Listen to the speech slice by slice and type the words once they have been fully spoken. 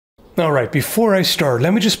Alright, before I start,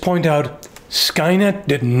 let me just point out, Skynet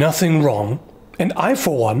did nothing wrong, and I,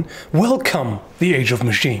 for one, welcome the age of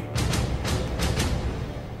machine.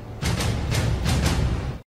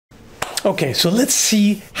 Okay, so let's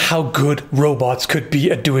see how good robots could be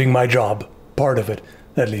at doing my job. Part of it,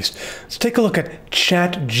 at least. Let's take a look at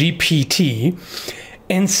ChatGPT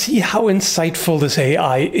and see how insightful this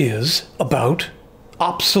AI is about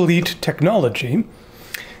obsolete technology.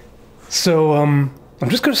 So, I'm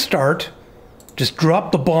just going to start. Just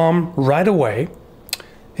drop the bomb right away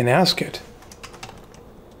and ask it,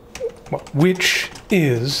 which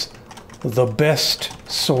is the best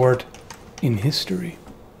sword in history?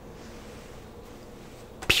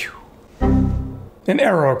 Pew. An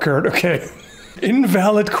error occurred, okay.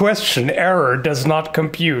 Invalid question, error does not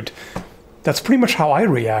compute. That's pretty much how I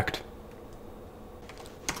react.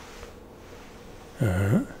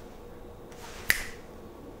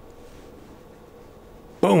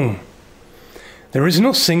 Boom. There is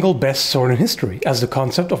no single best sword in history, as the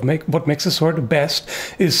concept of what makes a sword best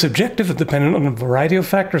is subjective and dependent on a variety of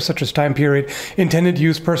factors such as time period, intended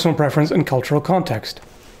use, personal preference, and cultural context.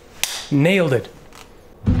 Nailed it.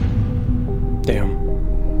 Damn.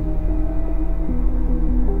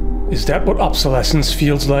 Is that what obsolescence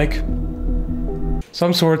feels like?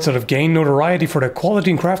 Some swords that have gained notoriety for their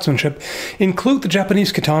quality and craftsmanship include the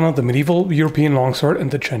Japanese katana, the medieval European longsword,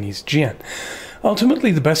 and the Chinese jian.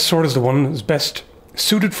 Ultimately, the best sword is the one that is best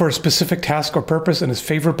suited for a specific task or purpose and is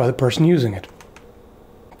favored by the person using it.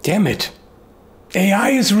 Damn it! AI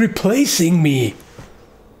is replacing me!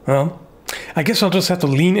 Well, I guess I'll just have to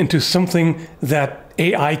lean into something that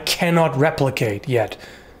AI cannot replicate yet.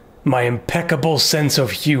 My impeccable sense of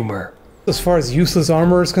humor. As far as useless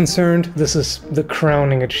armor is concerned, this is the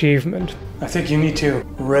crowning achievement. I think you need to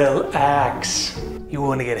relax. You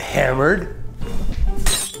want to get hammered?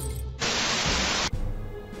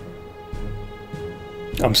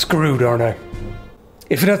 I'm screwed, aren't I?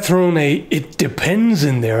 If it had thrown a "it depends"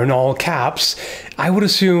 in there in all caps, I would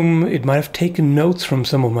assume it might have taken notes from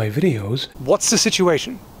some of my videos. What's the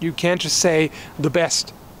situation? You can't just say the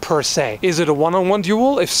best per se. Is it a one-on-one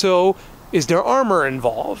duel? If so, is there armor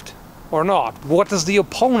involved or not? What does the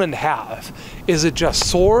opponent have? Is it just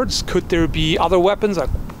swords? Could there be other weapons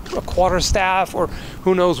like a quarterstaff or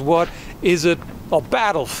who knows what? Is it a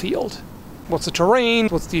battlefield? What's the terrain?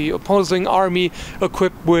 What's the opposing army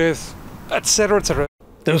equipped with? Etc, etc.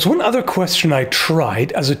 There was one other question I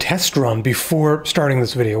tried as a test run before starting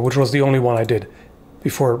this video, which was the only one I did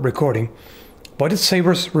before recording. Why did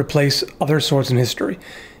sabers replace other swords in history?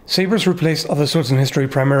 Sabers replaced other swords in history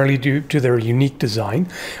primarily due to their unique design,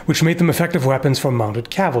 which made them effective weapons for mounted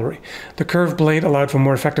cavalry. The curved blade allowed for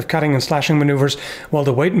more effective cutting and slashing maneuvers, while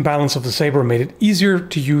the weight and balance of the saber made it easier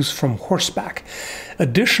to use from horseback.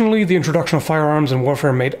 Additionally, the introduction of firearms in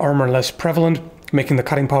warfare made armor less prevalent, making the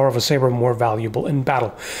cutting power of a saber more valuable in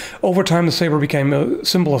battle. Over time, the saber became a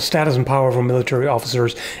symbol of status and power for military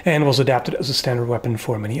officers and was adapted as a standard weapon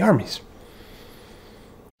for many armies.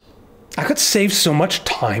 I could save so much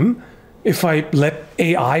time if I let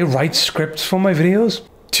AI write scripts for my videos.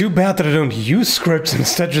 Too bad that I don't use scripts,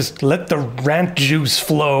 instead just let the rant juice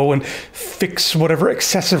flow and fix whatever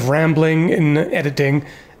excessive rambling in editing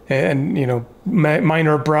and, you know,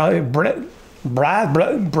 minor brain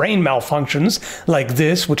malfunctions like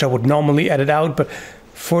this, which I would normally edit out, but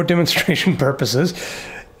for demonstration purposes.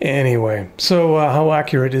 Anyway, so how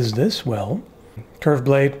accurate is this? Well, curved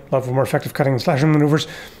blade, allowed for more effective cutting and slashing maneuvers.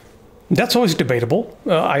 That's always debatable.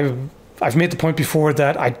 I've made the point before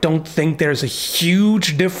that I don't think there's a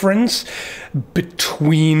huge difference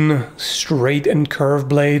between straight and curved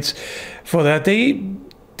blades. For that,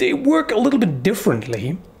 they work a little bit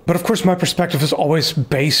differently. But of course, my perspective is always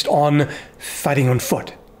based on fighting on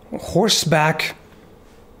foot. Horseback,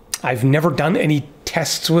 I've never done any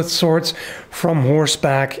tests with swords from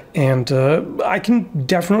horseback, and I can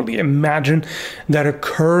definitely imagine that a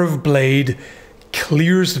curved blade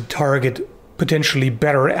clears the target potentially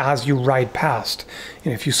better as you ride past.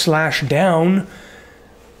 And if you slash down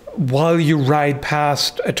while you ride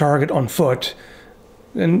past a target on foot,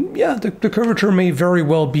 then yeah, the curvature may very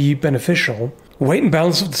well be beneficial. Weight and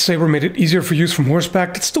balance of the saber made it easier for use from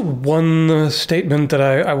horseback. That's the one statement that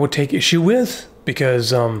I would take issue with, because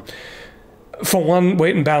for one,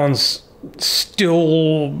 weight and balance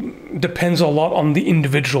still depends a lot on the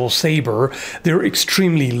individual saber. They're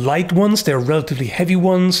extremely light ones, they're relatively heavy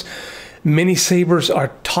ones. Many sabers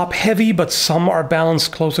are top heavy, but some are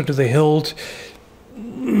balanced closer to the hilt.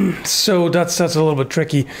 So that's a little bit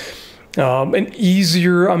tricky. And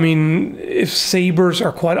easier, I mean, if sabers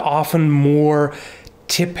are quite often more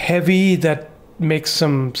tip heavy, that makes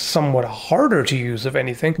them somewhat harder to use, if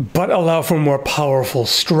anything, but allow for more powerful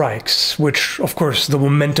strikes, which, of course, the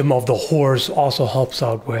momentum of the horse also helps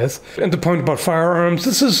out with. And the point about firearms,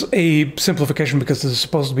 this is a simplification because this is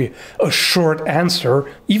supposed to be a short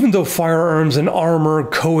answer. Even though firearms and armor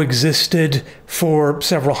coexisted for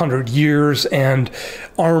several hundred years, and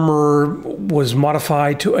armor was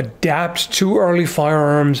modified to adapt to early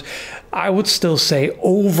firearms, I would still say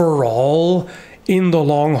overall, in the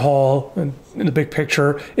long haul, and in the big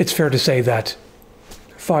picture, it's fair to say that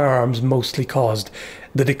firearms mostly caused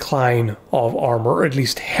the decline of armor, or at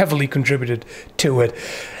least heavily contributed to it.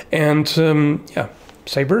 And yeah,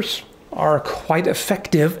 sabers are quite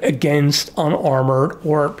effective against unarmored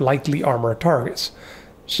or lightly armored targets.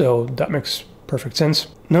 So that makes perfect sense.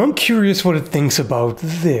 Now I'm curious what it thinks about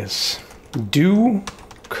this. Do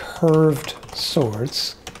curved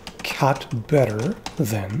swords cut better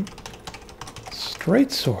than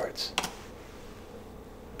straight swords?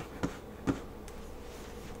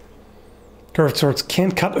 Curved swords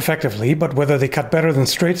can cut effectively, but whether they cut better than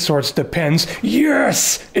straight swords depends.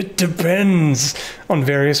 Yes, it depends on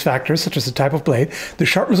various factors such as the type of blade, the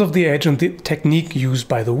sharpness of the edge, and the technique used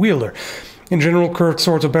by the wielder. In general, curved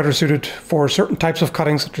swords are better suited for certain types of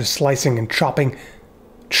cutting, such as slicing and chopping.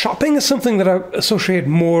 Chopping is something that I associate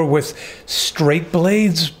more with straight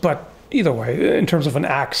blades, but either way, in terms of an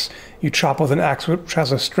axe, you chop with an axe which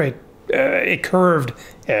has a curved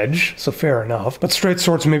edge, so fair enough. But straight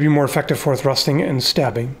swords may be more effective for thrusting and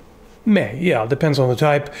stabbing. Yeah, depends on the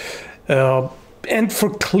type. And for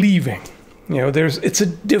cleaving, it's a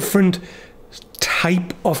different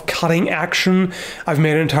type of cutting action. I've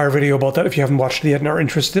made an entire video about that if you haven't watched it yet and are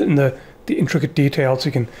interested in the intricate details.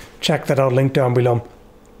 You can check that out, link down below.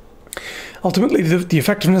 Ultimately, the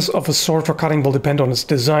effectiveness of a sword for cutting will depend on its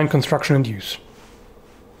design, construction, and use.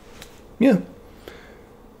 Yeah,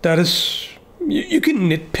 that is... You can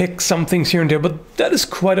nitpick some things here and there, but that is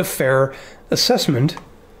quite a fair assessment.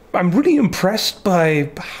 I'm really impressed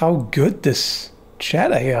by how good this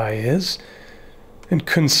chat AI is, and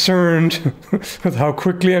concerned with how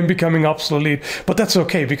quickly I'm becoming obsolete. But that's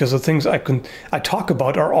okay, because the things I talk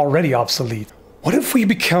about are already obsolete. What if we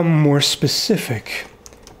become more specific?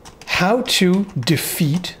 How to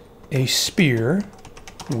defeat a spear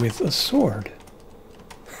with a sword.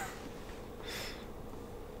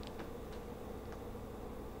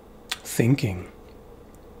 Thinking.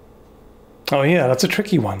 Oh yeah, that's a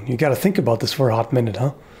tricky one. You gotta think about this for a hot minute,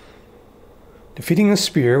 huh? Defeating a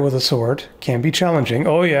spear with a sword can be challenging.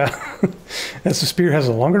 Oh yeah, as the spear has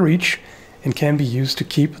a longer reach and can be used to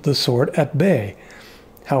keep the sword at bay.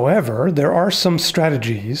 However, there are some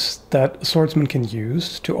strategies that a swordsman can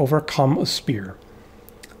use to overcome a spear.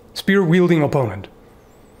 Spear-wielding opponent.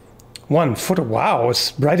 1. Wow,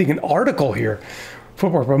 it's writing an article here.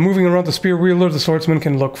 Footwork. By moving around the spear wielder, the swordsman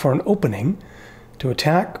can look for an opening to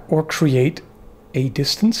attack or create a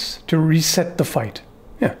distance to reset the fight.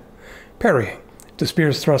 Yeah. Parrying. If the spear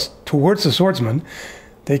is thrust towards the swordsman,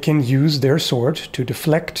 they can use their sword to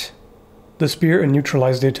deflect the spear and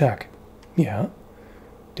neutralize the attack. Yeah.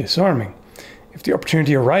 Disarming. If the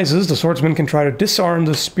opportunity arises, the swordsman can try to disarm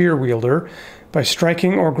the spear wielder by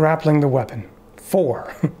striking or grappling the weapon.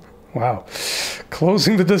 4. Wow.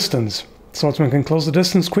 Closing the distance. The swordsman can close the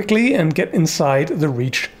distance quickly and get inside the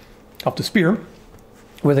reach of the spear,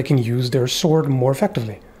 where they can use their sword more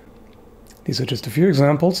effectively. These are just a few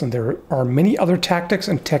examples, and there are many other tactics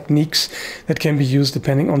and techniques that can be used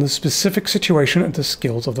depending on the specific situation and the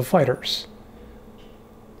skills of the fighters.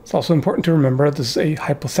 It's also important to remember this is a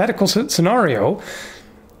hypothetical scenario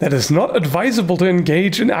that is not advisable to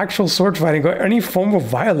engage in actual sword fighting or any form of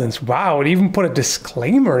violence. Wow, it even put a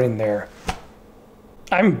disclaimer in there.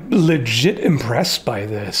 I'm legit impressed by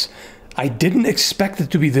this. I didn't expect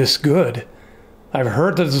it to be this good. I've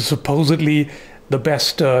heard that it's supposedly the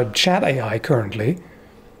best chat AI currently.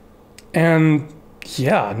 And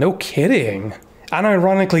yeah, no kidding. And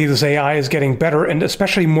ironically, this AI is getting better and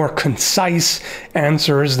especially more concise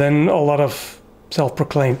answers than a lot of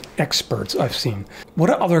self-proclaimed experts I've seen. What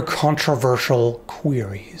are other controversial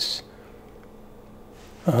queries?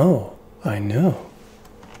 Oh, I know.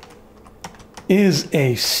 Is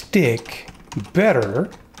a stick better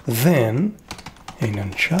than a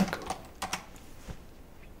nunchaku?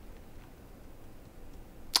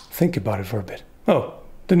 Think about it for a bit. Oh,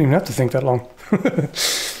 didn't even have to think that long.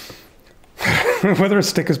 Whether a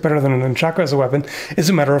stick is better than a nunchaku as a weapon is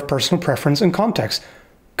a matter of personal preference and context.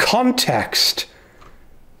 Context!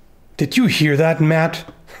 Did you hear that,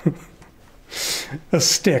 Matt? A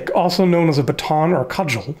stick, also known as a baton or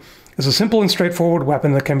cudgel, is a simple and straightforward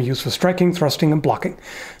weapon that can be used for striking, thrusting, and blocking.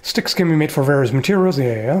 Sticks can be made for various materials,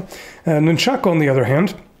 And nunchaku, on the other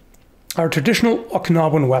hand, are a traditional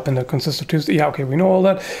Okinawan weapon that consists of two... Yeah, okay, we know all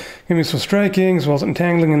that. Can be used for striking, as well as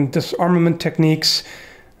entangling and disarmament techniques.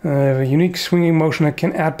 A unique swinging motion that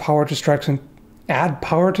can add power to strikes and... Add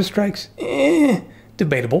power to strikes?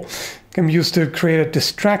 Debatable. Can be used to create a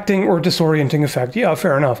distracting or disorienting effect. Yeah,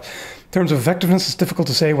 fair enough. In terms of effectiveness, it's difficult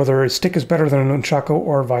to say whether a stick is better than a nunchaku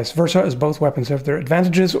or vice versa, as both weapons have their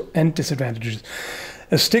advantages and disadvantages.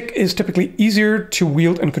 A stick is typically easier to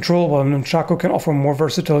wield and control, while a nunchaku can offer more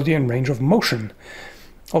versatility and range of motion.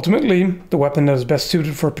 Ultimately, the weapon that is best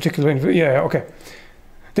suited for a particular... Yeah, okay.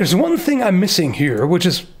 There's one thing I'm missing here, which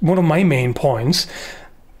is one of my main points.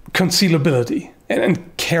 Concealability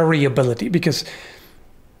and carryability, because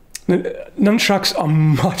nunchucks are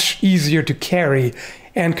much easier to carry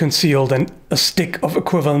and conceal than a stick of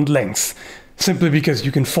equivalent length, simply because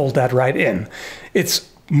you can fold that right in. It's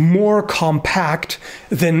more compact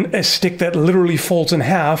than a stick that literally folds in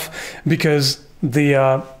half, because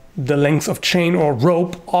the length of chain or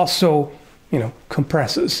rope also,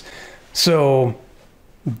 compresses. So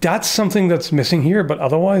that's something that's missing here, but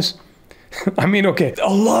otherwise, I mean, okay,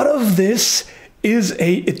 a lot of this is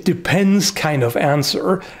a it depends kind of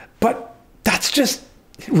answer, but that's just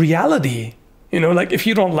reality. Like, if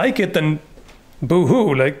you don't like it, then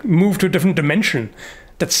boo-hoo, like, move to a different dimension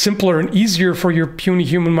that's simpler and easier for your puny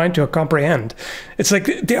human mind to comprehend. It's like,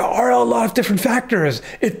 there are a lot of different factors.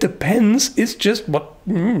 It depends. It's just what,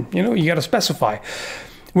 you got to specify.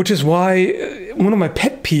 Which is why one of my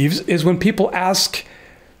pet peeves is when people ask,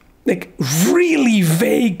 like, really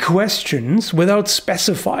vague questions without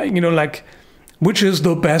specifying, like, which is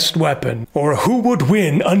the best weapon? Or who would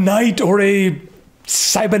win, a knight or a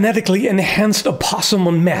cybernetically enhanced opossum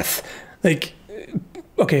on meth? Like,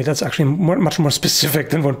 okay, that's actually much more specific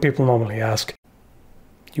than what people normally ask.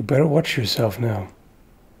 You better watch yourself now.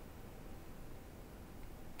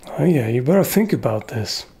 Oh yeah, you better think about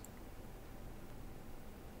this.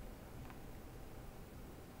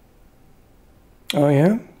 Oh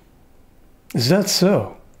yeah? Is that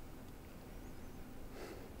so?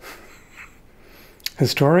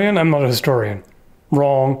 Historian? I'm not a historian.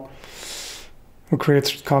 Wrong. Who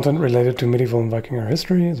creates content related to medieval and Viking era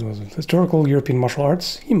history, as well as historical European martial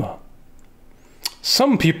arts, HEMA.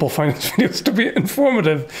 Some people find his videos to be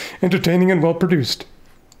informative, entertaining, and well produced,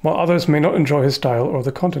 while others may not enjoy his style or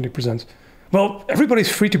the content he presents. Well,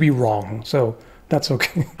 everybody's free to be wrong, so that's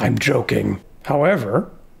okay. I'm joking.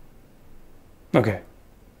 However, okay,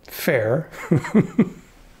 fair.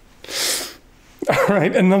 All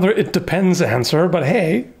right, another it depends answer, but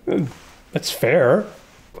hey, that's fair.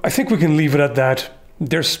 I think we can leave it at that.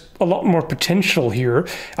 There's a lot more potential here.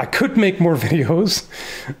 I could make more videos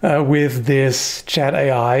with this chat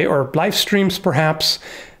AI, or live streams perhaps,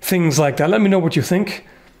 things like that. Let me know what you think.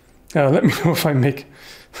 Let me know if I make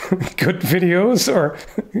good videos, or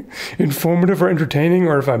informative or entertaining,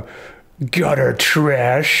 or if I'm gutter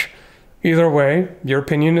trash. Either way, your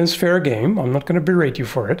opinion is fair game. I'm not going to berate you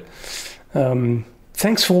for it.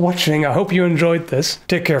 Thanks for watching. I hope you enjoyed this.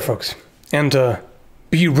 Take care, folks. And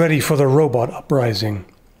be ready for the robot uprising.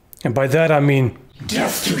 And by that I mean...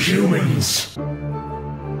 death to humans!